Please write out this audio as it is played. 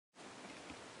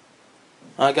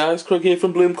Hi guys, Craig here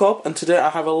from BloomeCorp, and today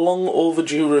I have a long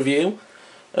overdue review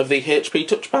of the HP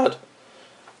TouchPad.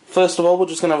 First of all, we're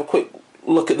just going to have a quick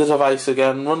look at the device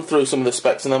again, run through some of the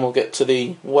specs, and then we'll get to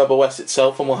the WebOS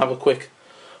itself and we'll have a quick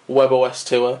WebOS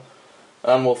tour,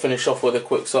 and we'll finish off with a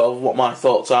quick sort of what my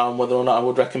thoughts are and whether or not I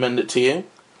would recommend it to you.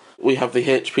 We have the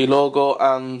HP logo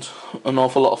and an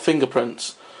awful lot of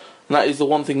fingerprints, and that is the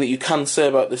one thing that you can say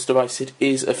about this device. It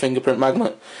is a fingerprint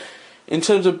magnet. In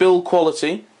terms of build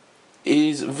quality,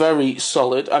 is very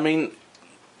solid. I mean,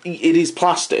 it is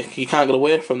plastic, you can't get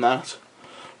away from that,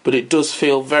 but it does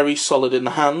feel very solid in the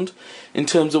hand. In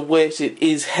terms of weight, it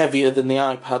is heavier than the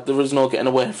iPad, there is no getting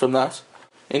away from that.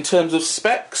 In terms of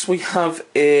specs, we have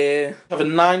a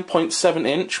 9.7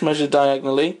 inch measured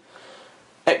diagonally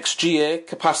XGA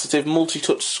capacitive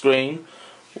multi-touch screen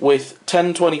with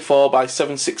 1024 by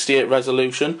 768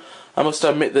 resolution. I must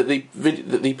admit that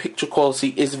the picture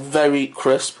quality is very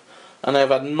crisp, and I've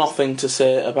had nothing to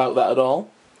say about that at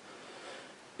all.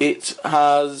 It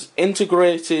has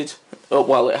integrated,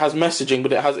 it has messaging,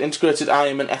 but it has integrated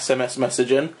IM and SMS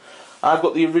messaging. I've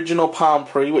got the original Palm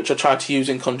Pre, which I tried to use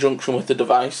in conjunction with the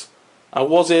device. I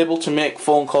was able to make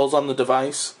phone calls on the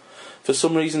device. For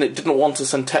some reason it didn't want to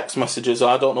send text messages.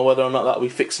 I don't know whether or not that will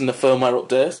be fixed in the firmware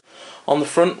update. On the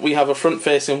front, we have a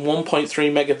front-facing 1.3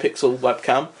 megapixel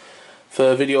webcam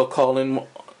for video calling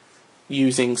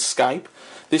using Skype.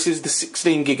 This is the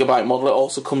 16GB model. It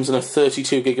also comes in a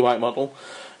 32GB model.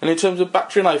 And in terms of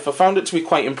battery life, I found it to be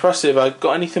quite impressive. I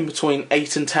got anything between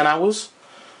 8 and 10 hours.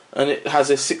 And it has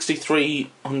a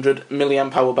 6300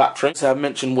 mAh battery. So I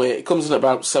mentioned weight. It comes in at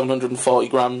about 740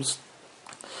 grams,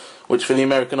 which for the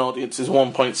American audience is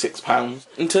 1.6 pounds.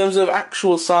 In terms of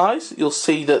actual size, you'll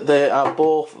see that they are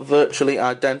both virtually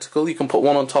identical. You can put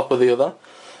one on top of the other.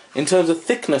 In terms of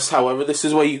thickness, however, this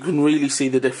is where you can really see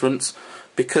the difference,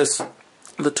 because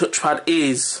the touchpad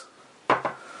is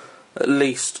at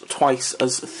least twice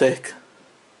as thick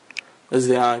as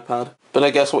the iPad. But I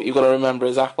guess what you've got to remember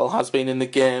is Apple has been in the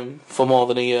game for more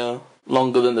than a year,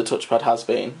 longer than the touchpad has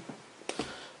been.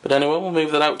 But anyway, we'll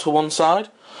move that out to one side,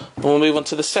 and we'll move on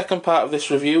to the second part of this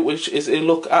review, which is a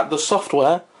look at the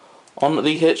software on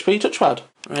the HP touchpad.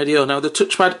 Rightio, now the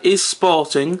touchpad is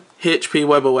sporting HP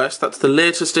WebOS. That's the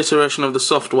latest iteration of the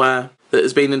software that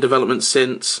has been in development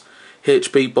since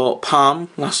HP bought Palm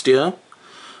last year,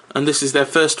 and this is their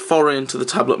first foray into the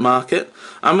tablet market.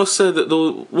 I must say that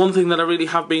the one thing that I really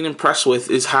have been impressed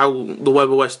with is how the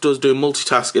WebOS does do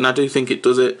multitasking. I do think it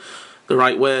does it the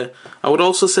right way. I would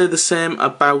also say the same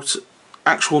about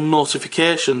actual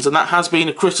notifications, and that has been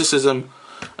a criticism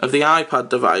of the iPad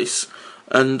device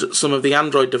and some of the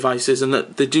Android devices, and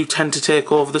that they do tend to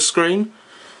take over the screen,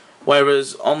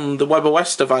 whereas on the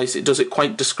WebOS device it does it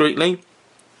quite discreetly.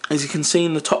 As you can see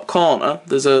in the top corner,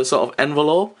 there's a sort of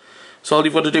envelope, so all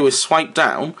you've got to do is swipe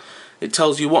down. It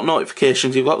tells you what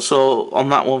notifications you've got. So on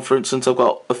that one, for instance, I've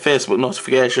got a Facebook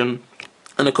notification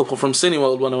and a couple from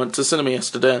Cineworld when I went to cinema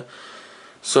yesterday.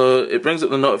 So it brings up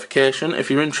the notification.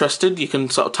 If you're interested, you can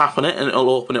sort of tap on it and it'll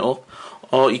open it up,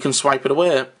 or you can swipe it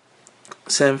away.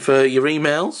 Same for your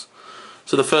emails.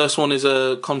 So the first one is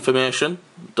a confirmation,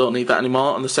 don't need that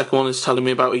anymore, and the second one is telling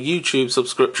me about a YouTube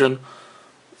subscription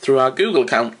through our Google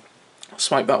account.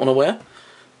 Swipe that one away.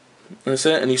 That's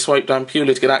it, and you swipe down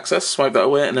purely to get access, swipe that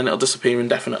away, and then it'll disappear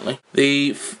indefinitely.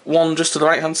 The one just to the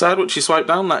right hand side, which you swipe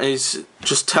down, that is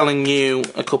just telling you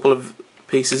a couple of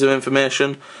pieces of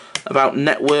information about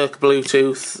network,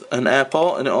 Bluetooth and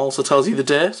airport, and it also tells you the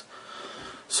date.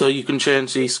 So you can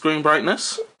change the screen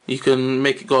brightness, you can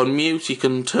make it go on mute, you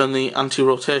can turn the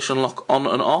anti-rotation lock on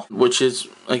and off, which is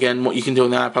again what you can do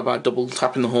on the iPad by double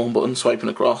tapping the home button, swiping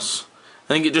across.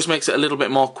 I think it just makes it a little bit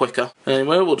more quicker.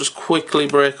 Anyway, we'll just quickly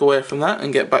break away from that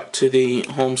and get back to the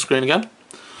home screen again.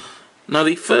 Now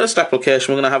the first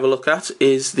application we're going to have a look at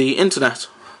is the internet.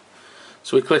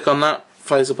 So we click on that,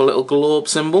 fires up a little globe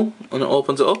symbol and it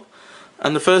opens it up.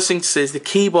 And the first thing to say is the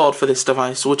keyboard for this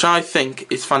device, which I think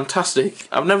is fantastic.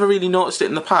 I've never really noticed it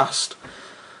in the past,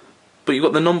 but you've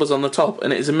got the numbers on the top,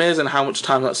 and it is amazing how much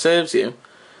time that saves you.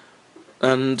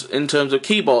 And in terms of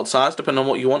keyboard size, depending on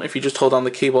what you want, if you just hold down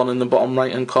the keyboard in the bottom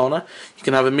right hand corner, you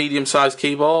can have a medium sized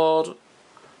keyboard,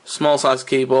 small sized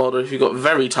keyboard, or if you've got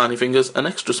very tiny fingers, an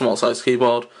extra small sized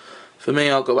keyboard. For me,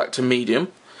 I'll go back to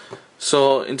medium.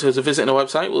 So in terms of visiting a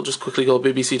website, we'll just quickly go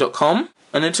bbc.com.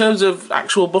 And in terms of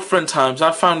actual buffering times,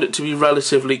 I've found it to be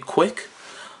relatively quick.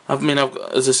 As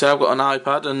I say, I've got an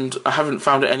iPad and I haven't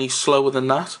found it any slower than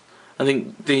that. I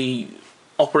think the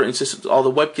operating system, or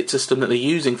the WebKit system that they're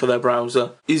using for their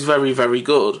browser, is very, very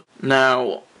good.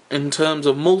 Now, in terms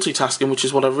of multitasking, which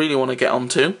is what I really want to get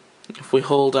onto, if we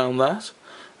hold down that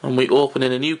and we open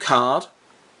in a new card,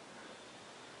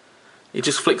 it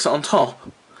just flicks it on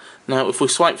top. Now if we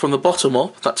swipe from the bottom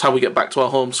up, that's how we get back to our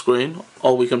home screen,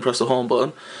 or we can press the home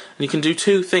button. And you can do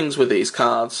two things with these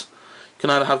cards. You can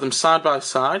either have them side by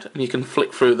side and you can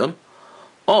flick through them,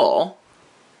 or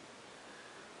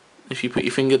if you put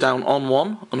your finger down on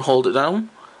one and hold it down,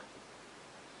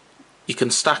 you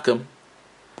can stack them.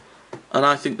 And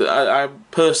I think that I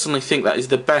personally think that is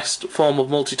the best form of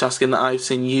multitasking that I've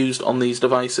seen used on these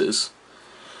devices.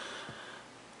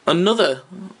 Another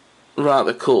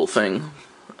rather cool thing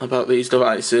about these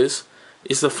devices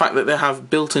is the fact that they have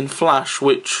built-in flash,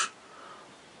 which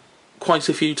quite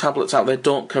a few tablets out there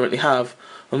don't currently have,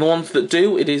 and the ones that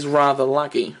do, it is rather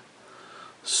laggy.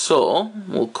 So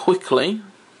we'll quickly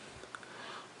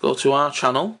go to our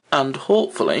channel and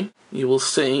hopefully you will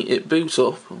see it boot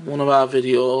up one of our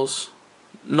videos,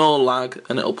 no lag,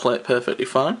 and it'll play it perfectly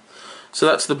fine. So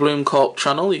that's the BloomeCorp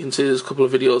channel. You can see there's a couple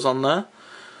of videos on there.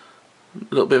 A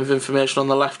little bit of information on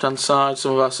the left hand side,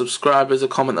 some of our subscribers, a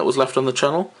comment that was left on the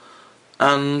channel,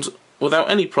 and without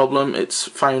any problem it's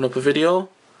firing up a video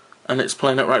and it's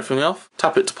playing it right from the off.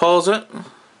 Tap it to pause it,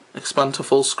 expand to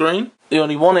full screen. The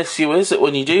only one issue is that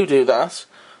when you do that,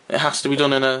 it has to be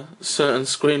done in a certain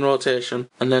screen rotation,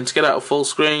 and then to get out of full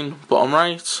screen, bottom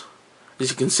right, as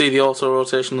you can see the auto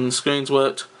rotation on the screen's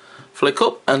worked, flick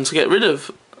up, and to get rid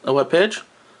of a web page,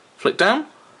 flick down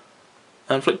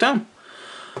and flick down.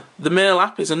 The Mail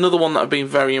app is another one that I've been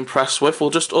very impressed with. We'll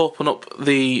just open up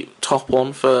the top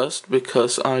one first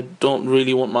because I don't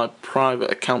really want my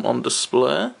private account on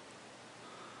display.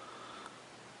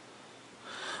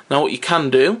 Now what you can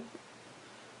do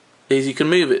is you can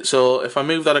move it. So if I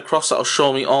move that across, that'll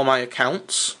show me all my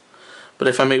accounts. But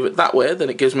if I move it that way, then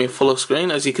it gives me a fuller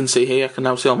screen. As you can see here, I can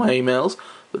now see all my emails.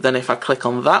 But then if I click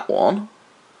on that one,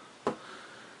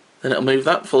 then it'll move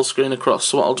that full screen across.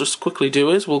 So what I'll just quickly do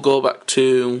is we'll go back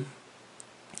to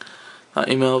that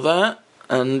email there,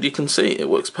 and you can see it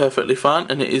works perfectly fine,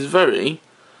 and it is very,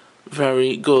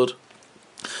 very good.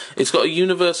 It's got a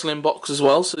universal inbox as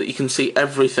well, so that you can see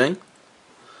everything.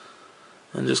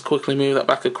 And just quickly move that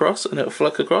back across, and it'll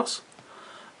flick across.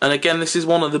 And again, this is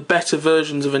one of the better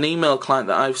versions of an email client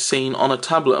that I've seen on a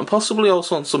tablet, and possibly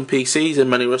also on some PCs in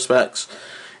many respects.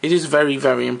 It is very,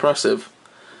 very impressive.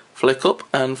 Flick up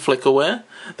and flick away.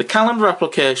 The calendar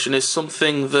application is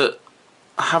something that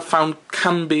I have found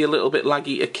can be a little bit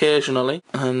laggy occasionally,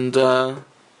 and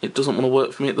it doesn't want to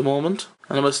work for me at the moment.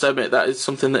 And I must admit that is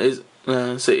something that is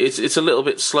it's a little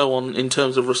bit slow on in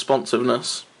terms of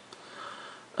responsiveness.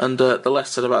 And the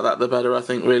less said about that, the better, I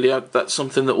think, really. That's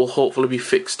something that will hopefully be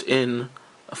fixed in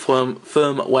a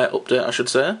firmware update, I should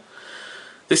say.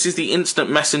 This is the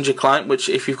Instant Messenger client, which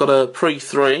if you've got a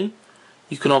Pre-3,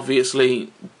 you can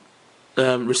obviously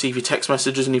receive your text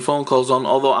messages and your phone calls on,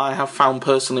 although I have found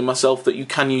personally myself that you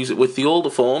can use it with the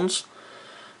older phones,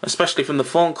 especially from the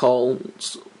phone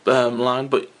calls line,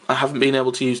 but I haven't been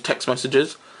able to use text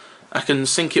messages. I can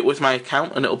sync it with my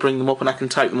account and it'll bring them up and I can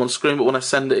type them on screen, but when I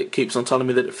send it, it keeps on telling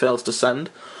me that it fails to send.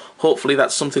 Hopefully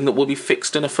that's something that will be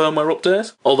fixed in a firmware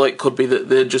update, although it could be that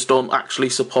they just don't actually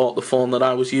support the phone that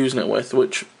I was using it with,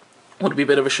 which would be a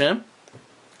bit of a shame.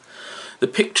 The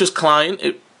Pictures client,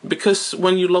 because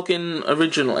when you log in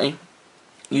originally,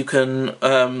 you can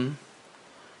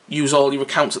use all your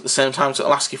accounts at the same time, so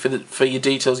it'll ask you for your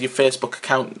details, your Facebook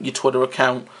account, your Twitter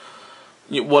account,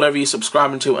 whatever you're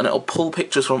subscribing to, and it'll pull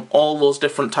pictures from all those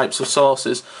different types of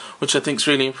sources, which I think is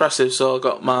really impressive. So I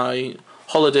got my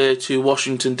holiday to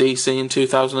Washington DC in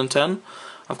 2010,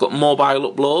 I've got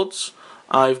mobile uploads,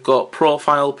 I've got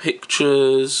profile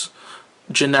pictures,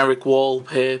 generic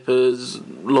wallpapers,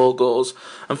 logos,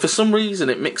 and for some reason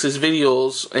it mixes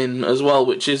videos in as well,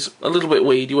 which is a little bit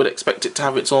weird. You would expect it to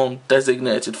have its own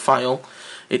designated file.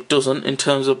 It doesn't. In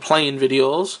terms of playing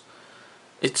videos,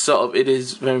 it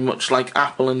is very much like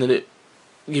Apple in that it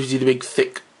gives you the big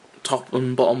thick top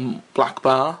and bottom black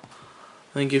bar.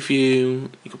 I think if you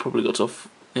could probably go to,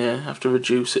 have to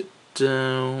reduce it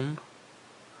down.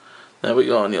 There we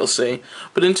go, and you'll see.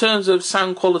 But in terms of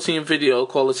sound quality and video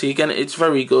quality, again, it's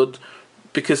very good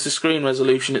because the screen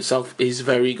resolution itself is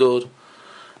very good.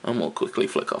 And we'll quickly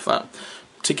flick off that.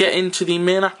 To get into the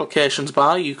main applications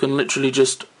bar, you can literally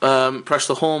just press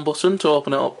the home button to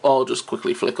open it up, or just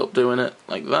quickly flick up doing it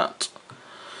like that.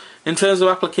 In terms of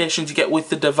applications you get with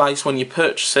the device when you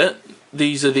purchase it,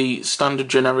 these are the standard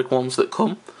generic ones that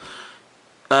come.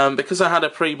 Because I had a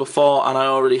Pre before and I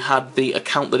already had the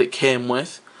account that it came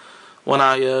with, when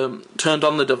I turned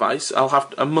on the device,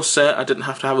 I must say I didn't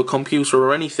have to have a computer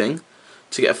or anything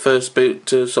to get a first boot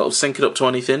to sort of sync it up to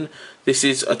anything. This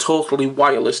is a totally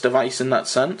wireless device in that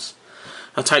sense.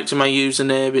 I typed in my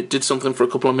username, it did something for a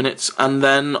couple of minutes, and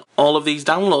then all of these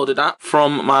downloaded apps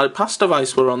from my past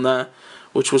device were on there,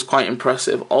 which was quite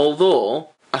impressive. Although,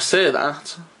 I say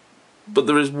that, but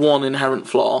there is one inherent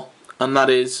flaw, and that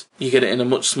is you get it in a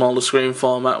much smaller screen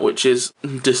format, which is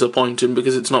disappointing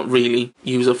because it's not really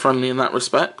user-friendly in that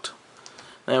respect.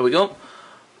 There we go.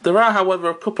 There are, however,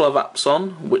 a couple of apps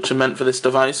on which are meant for this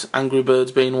device, Angry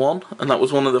Birds being one, and that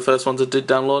was one of the first ones I did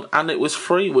download, and it was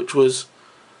free, which was,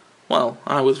 well,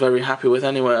 I was very happy with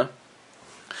anyway.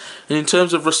 And in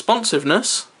terms of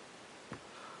responsiveness,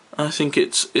 I think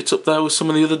it's up there with some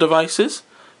of the other devices.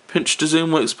 Pinch to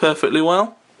zoom works perfectly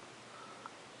well.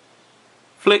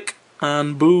 Flick,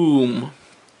 and boom.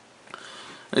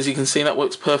 As you can see, that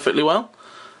works perfectly well.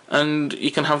 And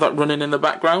you can have that running in the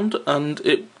background,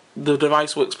 and the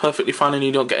device works perfectly fine and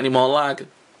you don't get any more lag.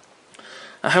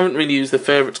 I haven't really used the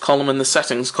favourites column, and the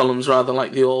settings column's rather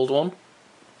like the old one.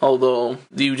 Although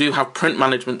you do have print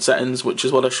management settings, which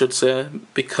is what I should say,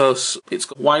 because it's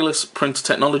got wireless printer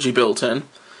technology built in,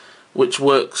 which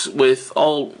works with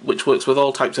all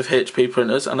types of HP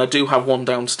printers, and I do have one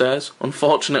downstairs.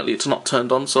 Unfortunately, it's not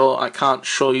turned on, so I can't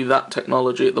show you that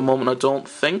technology at the moment, I don't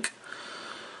think.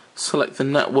 Select the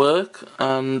network,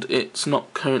 and it's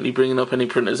not currently bringing up any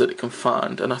printers that it can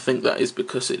find, and I think that is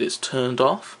because it is turned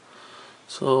off.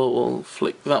 So we'll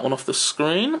flick that one off the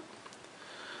screen.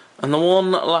 And the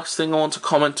one last thing I want to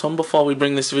comment on before we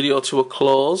bring this video to a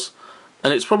close,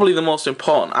 and it's probably the most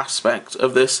important aspect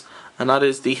of this, and that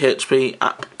is the HP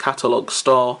App Catalog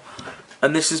Store.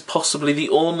 And this is possibly the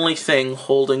only thing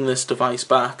holding this device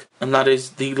back, and that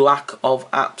is the lack of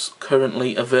apps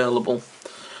currently available.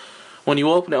 When you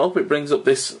open it up, it brings up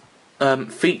this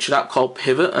featured app called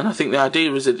Pivot, and I think the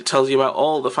idea is that it tells you about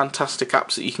all the fantastic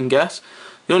apps that you can get.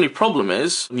 The only problem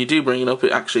is, when you do bring it up,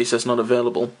 it actually says not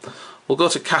available. We'll go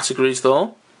to categories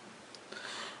though,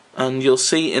 and you'll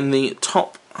see in the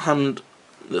top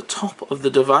of the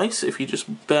device, if you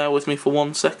just bear with me for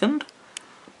 1 second,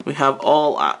 we have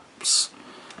all apps.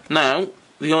 Now,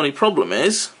 the only problem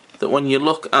is that when you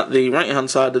look at the right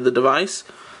hand side of the device,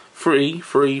 free,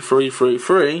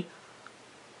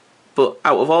 but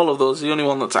out of all of those, the only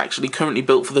one that's actually currently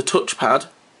built for the touchpad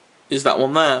is that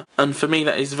one there. And for me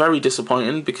that is very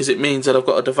disappointing, because it means that I've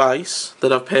got a device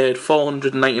that I've paid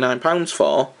 £499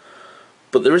 for,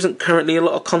 but there isn't currently a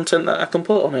lot of content that I can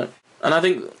put on it. And I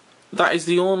think that is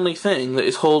the only thing that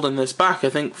is holding this back. I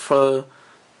think for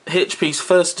HP's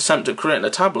first attempt at creating a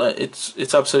tablet,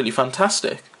 it's absolutely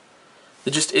fantastic.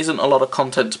 There just isn't a lot of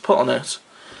content to put on it.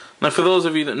 Now, for those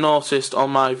of you that noticed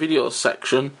on my videos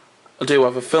section, I do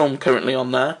have a film currently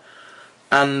on there,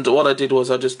 and what I did was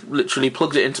I just literally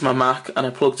plugged it into my Mac, and I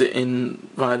plugged it in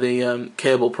via the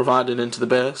cable provided into the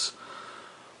base.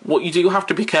 What you do have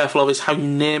to be careful of is how you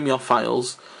name your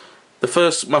files.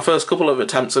 My first couple of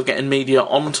attempts of getting media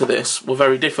onto this were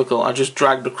very difficult. I just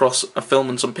dragged across a film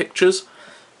and some pictures,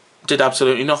 did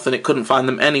absolutely nothing, it couldn't find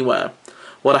them anywhere.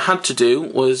 What I had to do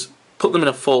was put them in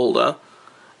a folder,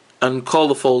 and call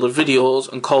the folder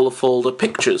videos, and call the folder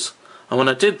pictures. And when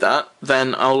I did that,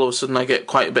 then all of a sudden I get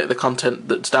quite a bit of the content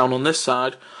that's down on this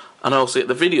side, and I also get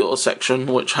the video section,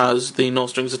 which has the no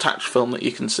strings attached film that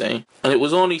you can see. And it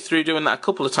was only through doing that a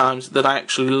couple of times that I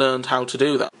actually learned how to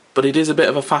do that. But it is a bit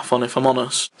of a faff on, if I'm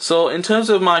honest. So in terms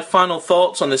of my final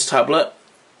thoughts on this tablet,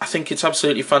 I think it's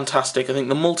absolutely fantastic. I think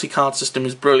the multi-card system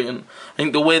is brilliant. I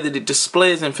think the way that it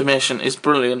displays information is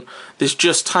brilliant. There's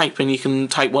just type, and you can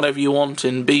type whatever you want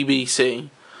in BBC,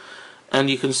 and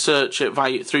you can search it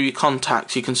through your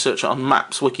contacts. You can search it on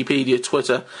Maps, Wikipedia,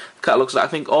 Twitter, catalogs. I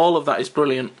think all of that is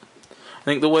brilliant. I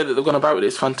think the way that they've gone about it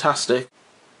is fantastic,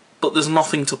 but there's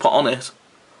nothing to put on it,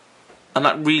 and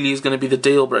that really is going to be the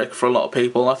deal breaker for a lot of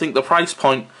people. I think the price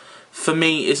point for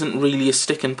me isn't really a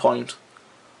sticking point.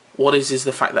 What is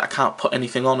the fact that I can't put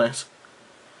anything on it.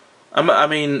 I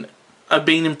mean, I've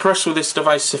been impressed with this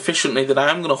device sufficiently that I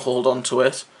am going to hold on to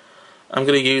it. I'm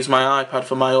going to use my iPad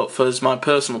for my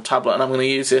personal tablet, and I'm going to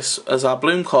use this as our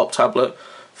BloomeCorp tablet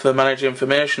for managing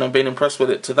information. I've been impressed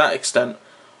with it to that extent.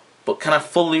 But can I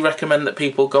fully recommend that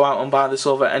people go out and buy this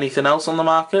over anything else on the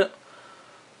market?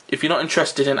 If you're not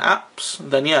interested in apps,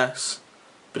 then yes.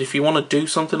 But if you want to do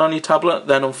something on your tablet,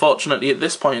 then unfortunately at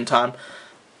this point in time,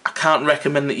 I can't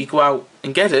recommend that you go out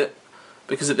and get it,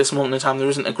 because at this moment in time there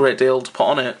isn't a great deal to put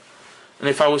on it. And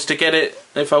if I was to give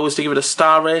it a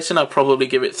star rating, I'd probably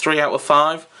give it 3 out of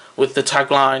 5, with the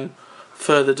tagline,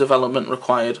 further development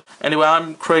required. Anyway,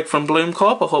 I'm Craig from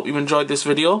BloomeCorp. I hope you enjoyed this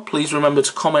video. Please remember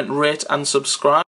to comment, rate and subscribe.